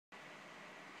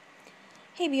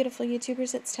Hey beautiful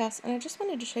YouTubers, it's Tess, and I just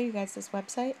wanted to show you guys this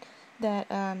website that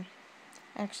I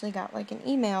actually got like an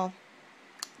email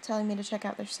telling me to check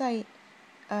out their site,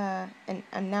 and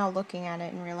I'm now looking at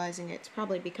it and realizing it's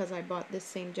probably because I bought this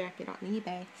same jacket on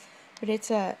eBay. But it's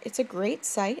a great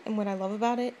site, and what I love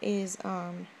about it is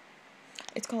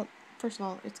it's called, first of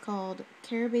all, it's called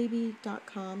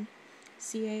carebaby.com,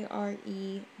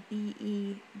 Carebebi.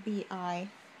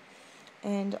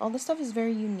 And all the stuff is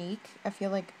very unique. I feel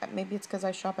like maybe it's because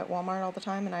I shop at Walmart all the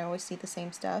time and I always see the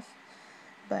same stuff.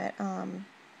 But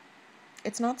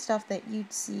it's not stuff that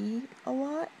you'd see a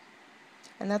lot.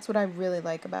 And that's what I really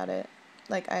like about it.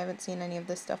 Like, I haven't seen any of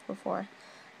this stuff before.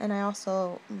 And I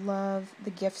also love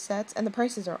the gift sets. And the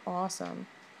prices are awesome.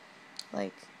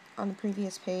 Like, on the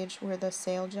previous page were the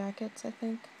sale jackets, I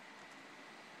think.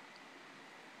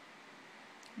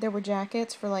 There were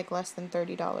jackets for like less than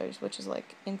 $30, which is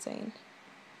like insane.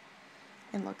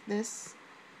 And look, this,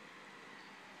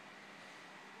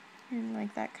 and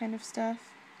like that kind of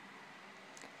stuff.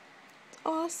 It's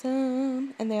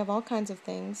awesome. And they have all kinds of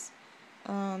things.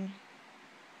 The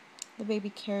baby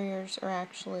carriers are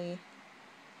actually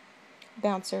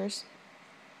bouncers.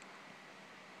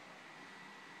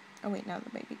 Oh wait, no,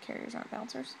 the baby carriers aren't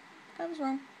bouncers. I was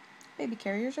wrong. Baby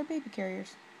carriers are baby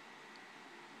carriers.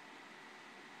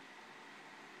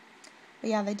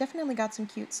 But yeah, they definitely got some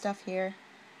cute stuff here,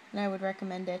 and I would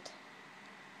recommend it.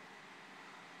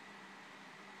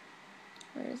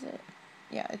 Where is it?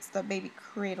 Yeah, it's the baby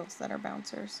cradles that are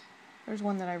bouncers. There's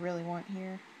one that I really want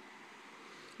here.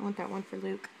 I want that one for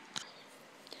Luke.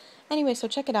 Anyway, so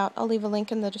check it out. I'll leave a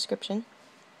link in the description.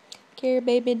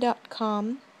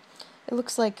 Carebaby.com. It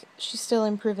looks like she's still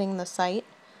improving the site,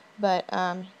 but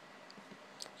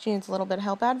she needs a little bit of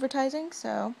help advertising,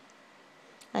 so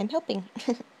I'm helping.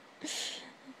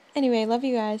 Anyway, love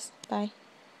you guys. Bye.